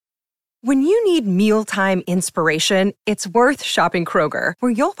When you need mealtime inspiration, it's worth shopping Kroger,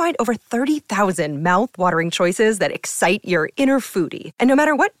 where you'll find over 30,000 mouth-watering choices that excite your inner foodie. And no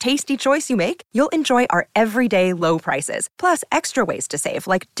matter what tasty choice you make, you'll enjoy our everyday low prices, plus extra ways to save,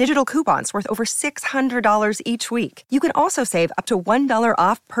 like digital coupons worth over $600 each week. You can also save up to $1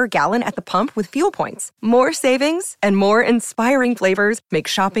 off per gallon at the pump with fuel points. More savings and more inspiring flavors make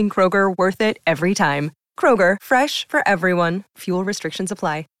shopping Kroger worth it every time. Kroger, fresh for everyone. Fuel restrictions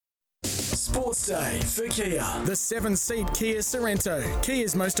apply. Sports Day for Kia. The 7-seat Kia Sorento,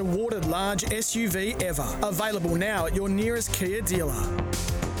 Kia's most awarded large SUV ever. Available now at your nearest Kia dealer.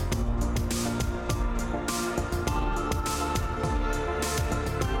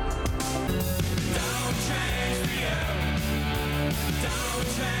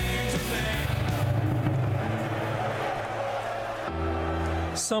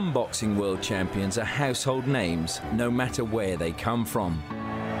 Some boxing world champions are household names, no matter where they come from.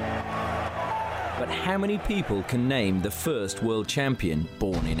 But how many people can name the first world champion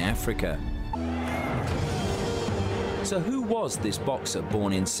born in Africa? So who was this boxer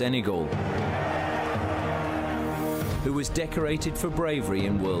born in Senegal, who was decorated for bravery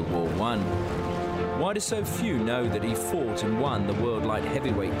in World War I? Why do so few know that he fought and won the world light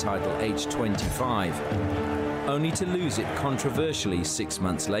heavyweight title aged 25, only to lose it controversially 6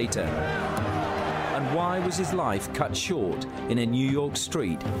 months later? And why was his life cut short in a New York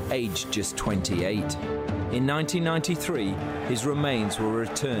street, aged just 28? In 1993, his remains were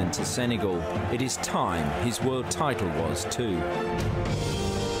returned to Senegal. It is time his world title was too.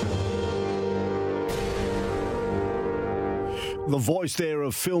 The voice there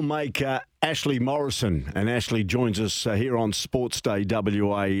of filmmaker Ashley Morrison. And Ashley joins us here on Sports Day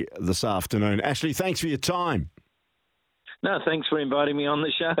WA this afternoon. Ashley, thanks for your time. No, thanks for inviting me on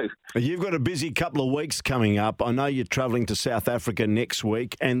the show. You've got a busy couple of weeks coming up. I know you're travelling to South Africa next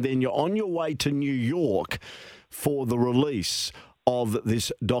week, and then you're on your way to New York for the release of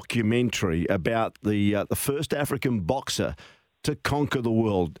this documentary about the first African boxer to conquer the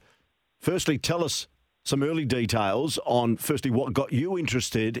world. Firstly, tell us some early details on, firstly, what got you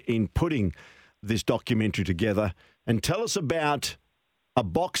interested in putting this documentary together, and tell us about a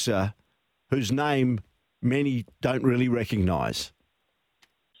boxer whose name many don't really recognise.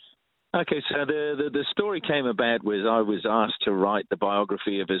 Okay, so the story came about was I was asked to write the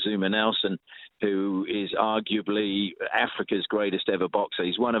biography of Azuma Nelson, who is arguably Africa's greatest ever boxer.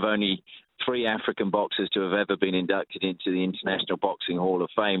 He's one of only 3 African boxers to have ever been inducted into the International Boxing Hall of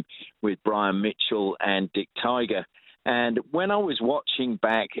Fame, with Brian Mitchell and Dick Tiger. And when I was watching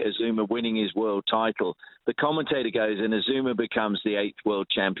back Azuma winning his world title, the commentator goes, and Azuma becomes the 8th world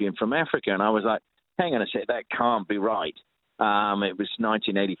champion from Africa. And I was like, hang on a sec, that can't be right. It was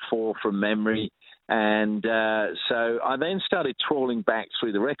 1984 from memory. And so I then started trawling back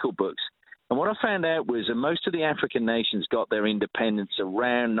through the record books. And what I found out was that most of the African nations got their independence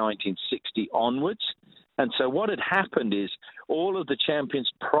around 1960 onwards. And so what had happened is all of the champions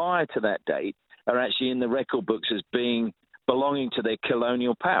prior to that date are actually in the record books as being belonging to their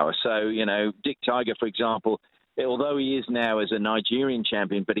colonial power. So, you know, Dick Tiger, for example, although he is now as a Nigerian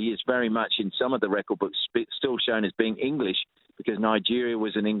champion, but he is very much in some of the record books still shown as being English, because Nigeria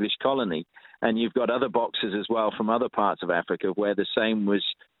was an English colony. And you've got other boxers as well from other parts of Africa where the same was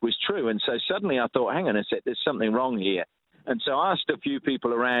true. And so suddenly I thought, hang on a sec, there's something wrong here. And so I asked a few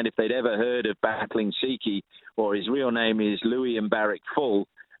people around if they'd ever heard of Battling Siki, or his real name is Louis Mbarek Full,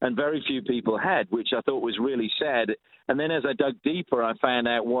 and very few people had, which I thought was really sad. And then as I dug deeper, I found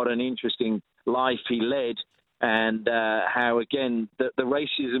out what an interesting life he led, and how, again, the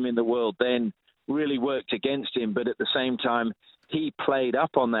racism in the world then really worked against him. But at the same time, he played up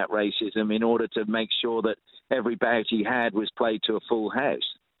on that racism in order to make sure that every bout he had was played to a full house.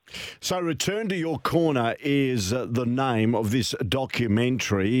 So Return to Your Corner is the name of this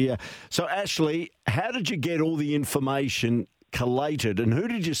documentary. So, Ashley, how did you get all the information collated, and who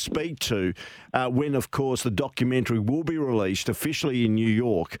did you speak to when, of course, the documentary will be released officially in New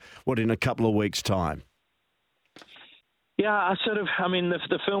York, in a couple of weeks' time? Yeah,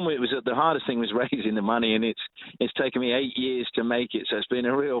 the film, it was the hardest thing was raising the money, and it's taken me 8 years to make it. So it's been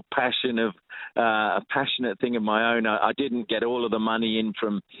a real a passionate thing of my own. I didn't get all of the money in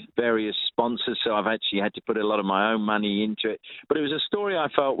from various sponsors, so I've actually had to put a lot of my own money into it. But it was a story I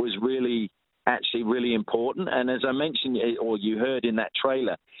felt was really important. And as I mentioned, or you heard in that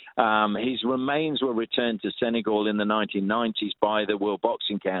trailer, his remains were returned to Senegal in the 1990s by the World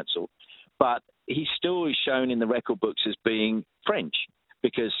Boxing Council. But he still is shown in the record books as being French,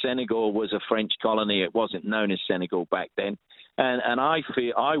 because Senegal was a French colony. It wasn't known as Senegal back then. And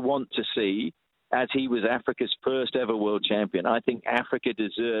I want to see as he was Africa's first ever world champion. I think Africa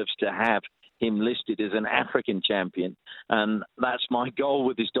deserves to have him listed as an African champion. And that's my goal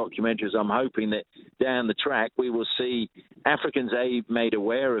with this documentary, is I'm hoping that down the track we will see Africans, A, made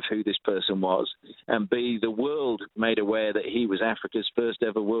aware of who this person was, and B, the world made aware that he was Africa's first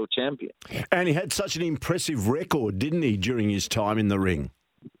ever world champion. And he had such an impressive record, didn't he, during his time in the ring?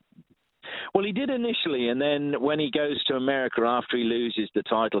 Well, he did initially, and then when he goes to America after he loses the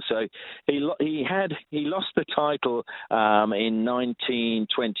title, so he lost the title in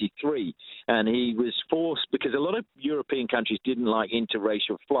 1923, and he was forced, because a lot of European countries didn't like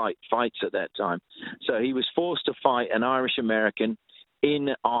interracial fights at that time, so he was forced to fight an Irish American in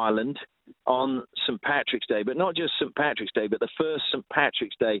Ireland on St. Patrick's Day, but not just St. Patrick's Day, but the first St.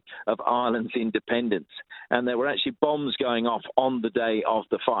 Patrick's Day of Ireland's independence, and there were actually bombs going off on the day of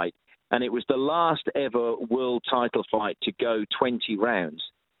the fight. And it was the last ever world title fight to go 20 rounds.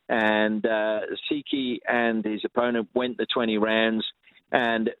 And Siki and his opponent went the 20 rounds.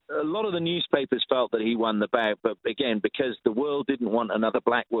 And a lot of the newspapers felt that he won the bout. But again, because the world didn't want another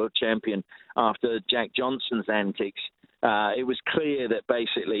black world champion after Jack Johnson's antics, it was clear that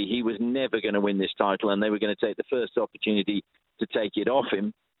basically he was never going to win this title, and they were going to take the first opportunity to take it off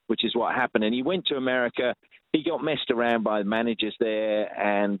him, which is what happened. And he went to America. He got messed around by the managers there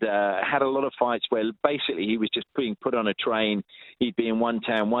and had a lot of fights where basically he was just being put on a train. He'd be in one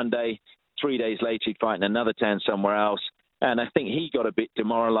town one day, 3 days later he'd fight in another town somewhere else. And I think he got a bit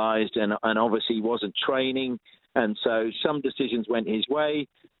demoralized and obviously he wasn't training. And so some decisions went his way.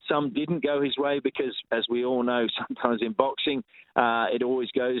 Some didn't go his way because, as we all know, sometimes in boxing, it always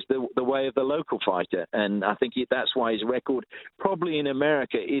goes the way of the local fighter. And I think that's why his record probably in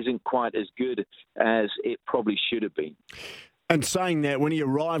America isn't quite as good as it probably should have been. And saying that, when he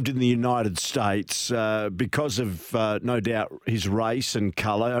arrived in the United States, because of, no doubt, his race and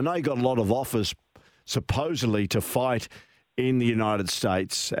colour, I know he got a lot of offers supposedly to fight in the United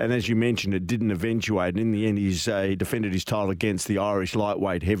States, and as you mentioned, it didn't eventuate. And in the end, he defended his title against the Irish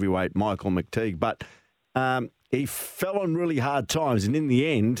lightweight heavyweight Michael McTeague. But he fell on really hard times, and in the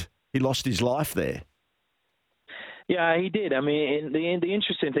end, he lost his life there. Yeah, he did. I mean, the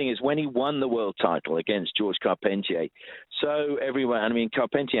interesting thing is when he won the world title against Georges Carpentier, so everyone, I mean,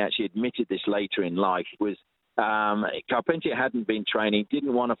 Carpentier actually admitted this later in life, was Carpentier hadn't been training,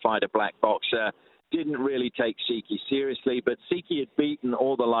 didn't want to fight a black boxer, didn't really take Siki seriously, but Siki had beaten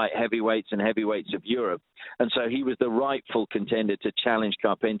all the light heavyweights and heavyweights of Europe, and so he was the rightful contender to challenge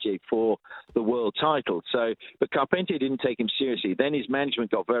Carpentier for the world title. So, but Carpentier didn't take him seriously. Then his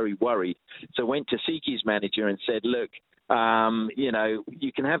management got very worried, so went to Siki's manager and said, look,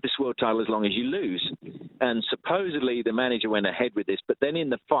 you can have this world title as long as you lose. And supposedly the manager went ahead with this, but then in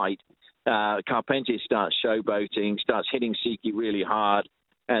the fight, Carpentier starts showboating, starts hitting Siki really hard,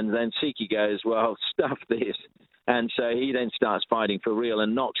 and then Siki goes, well, stuff this. And so he then starts fighting for real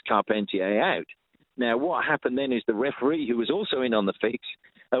and knocks Carpentier out. Now, what happened then is the referee, who was also in on the fix,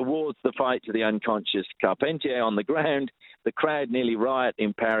 awards the fight to the unconscious Carpentier on the ground. The crowd nearly riot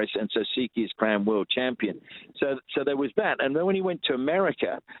in Paris, and so Siki is crowned world champion. So there was that. And then when he went to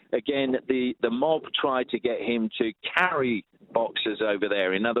America, again, the mob tried to get him to carry boxers over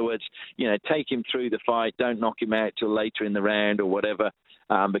there. In other words, take him through the fight, don't knock him out till later in the round or whatever,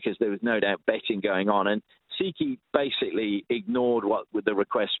 because there was no doubt betting going on. And Siki basically ignored what the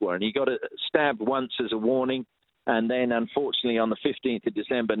requests were, and he got stabbed once as a warning. And then, unfortunately, on the 15th of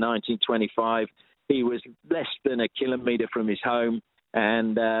December, 1925, he was less than a kilometre from his home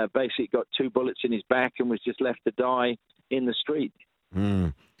and basically got 2 bullets in his back and was just left to die in the street.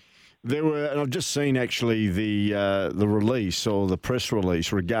 Mm. There were, and I've just seen actually the release or the press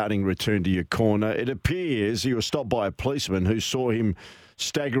release regarding Return to Your Corner. It appears he was stopped by a policeman who saw him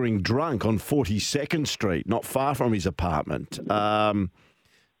staggering drunk on 42nd Street, not far from his apartment.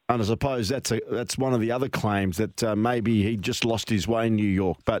 And I suppose that's one of the other claims, that maybe he just lost his way in New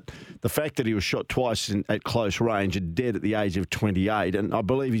York. But the fact that he was shot twice at close range and dead at the age of 28, and I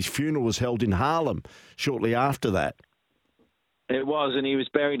believe his funeral was held in Harlem shortly after that. It was, and he was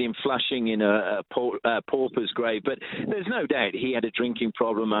buried in Flushing in a pauper's grave. But there's no doubt he had a drinking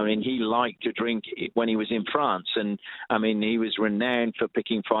problem. I mean, he liked to drink when he was in France. And, I mean, he was renowned for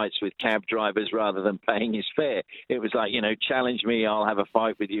picking fights with cab drivers rather than paying his fare. It was like, challenge me, I'll have a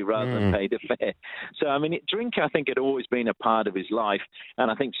fight with you rather than pay the fare. So, I mean, drink, I think, had always been a part of his life.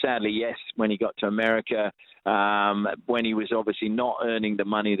 And I think, sadly, yes, when he got to America, when he was obviously not earning the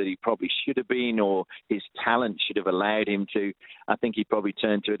money that he probably should have been, or his talent should have allowed him to, I think he probably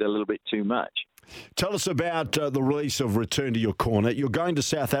turned to it a little bit too much. Tell us about the release of Return to Your Corner. You're going to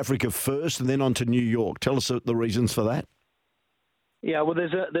South Africa first and then on to New York. Tell us the reasons for that. Yeah, well,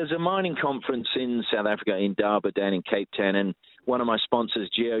 there's a mining conference in South Africa, in Durban, down in Cape Town, and one of my sponsors,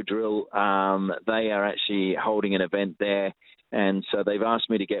 Geodrill, they are actually holding an event there, and so they've asked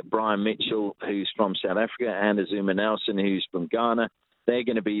me to get Brian Mitchell, who's from South Africa, and Azuma Nelson, who's from Ghana. They're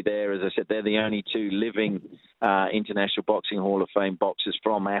going to be there. As I said, they're the only two living International Boxing Hall of Fame boxers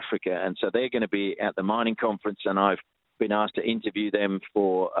from Africa, and so they're going to be at the mining conference, and I've been asked to interview them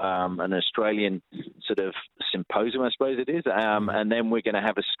for an Australian sort of symposium, I suppose it is. And then we're going to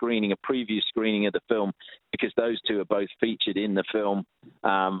have a preview screening of the film, because those two are both featured in the film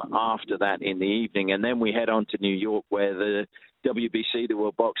after that in the evening. And then we head on to New York, where the WBC, the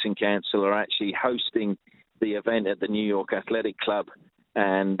World Boxing Council, are actually hosting the event at the New York Athletic Club.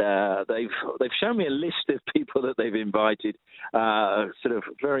 And they've shown me a list of people that they've invited, sort of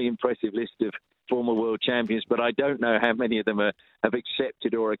very impressive list of former world champions, but I don't know how many of them have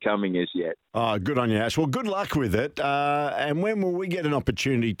accepted or are coming as yet. Oh, good on you, Ash. Well, good luck with it. And when will we get an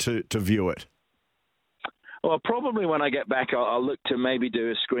opportunity to view it? Well, probably when I get back, I'll look to maybe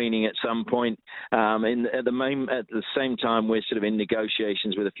do a screening at some point. At the same time, we're sort of in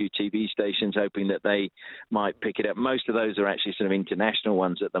negotiations with a few TV stations, hoping that they might pick it up. Most of those are actually sort of international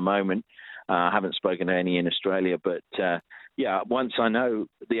ones at the moment. I haven't spoken to any in Australia, but yeah, once I know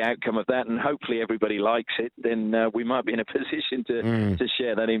the outcome of that, and hopefully everybody likes it, then we might be in a position to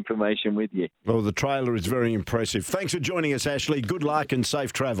share that information with you. Well, the trailer is very impressive. Thanks for joining us, Ashley. Good luck and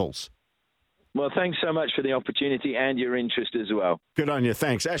safe travels. Well, thanks so much for the opportunity and your interest as well. Good on you.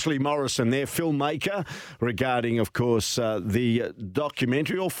 Thanks. Ashley Morrison there, filmmaker, regarding, of course, the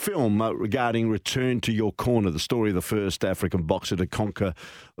documentary or film regarding Return to Your Corner, the story of the first African boxer to conquer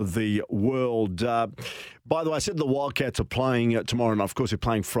the world. By the way, I said the Wildcats are playing tomorrow night. Of course, they're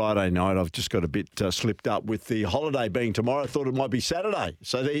playing Friday night. I've just got a bit slipped up with the holiday being tomorrow. I thought it might be Saturday.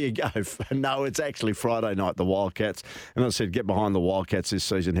 So there you go. No, it's actually Friday night, the Wildcats. And as I said, get behind the Wildcats this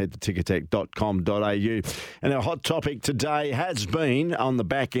season. Head to ticketek.com.au. And our hot topic today has been on the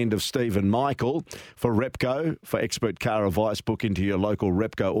back end of Stephen Michael for Repco, for expert car advice. Book into your local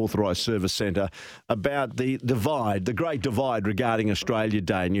Repco authorised service centre about the divide, the great divide regarding Australia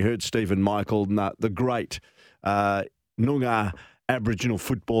Day. And you heard Stephen Michael, the great Noongar Aboriginal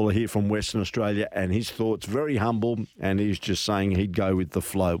footballer here from Western Australia, and his thoughts, very humble, and he's just saying he'd go with the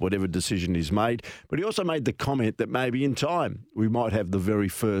flow, whatever decision is made. But he also made the comment that maybe in time we might have the very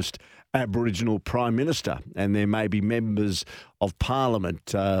first Aboriginal Prime Minister, and there may be members of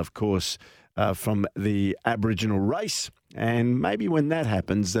Parliament, of course, from the Aboriginal race. And maybe when that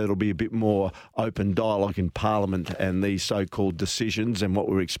happens, there'll be a bit more open dialogue in Parliament, and these so-called decisions and what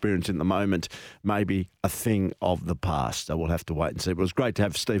we're experiencing at the moment may be a thing of the past. So we'll have to wait and see. But it was great to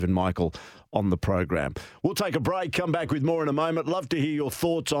have Stephen Michael on the program. We'll take a break, come back with more in a moment. Love to hear your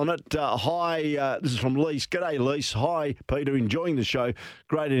thoughts on it. Hi, this is from Lise. G'day, Lise. Hi, Peter. Enjoying the show.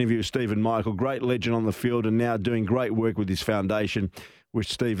 Great interview with Stephen Michael. Great legend on the field and now doing great work with his foundation. Wish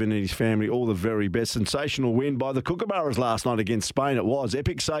Stephen and his family all the very best. Sensational win by the Kookaburras last night against Spain. It was.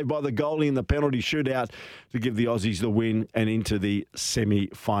 Epic save by the goalie in the penalty shootout to give the Aussies the win and into the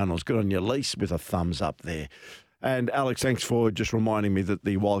semi-finals. Good on you, Lise, with a thumbs up there. And Alex, thanks for just reminding me that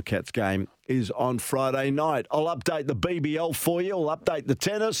the Wildcats game is on Friday night. I'll update the BBL for you. I'll update the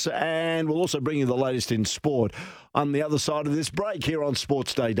tennis, and we'll also bring you the latest in sport on the other side of this break here on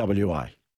Sports Day WA.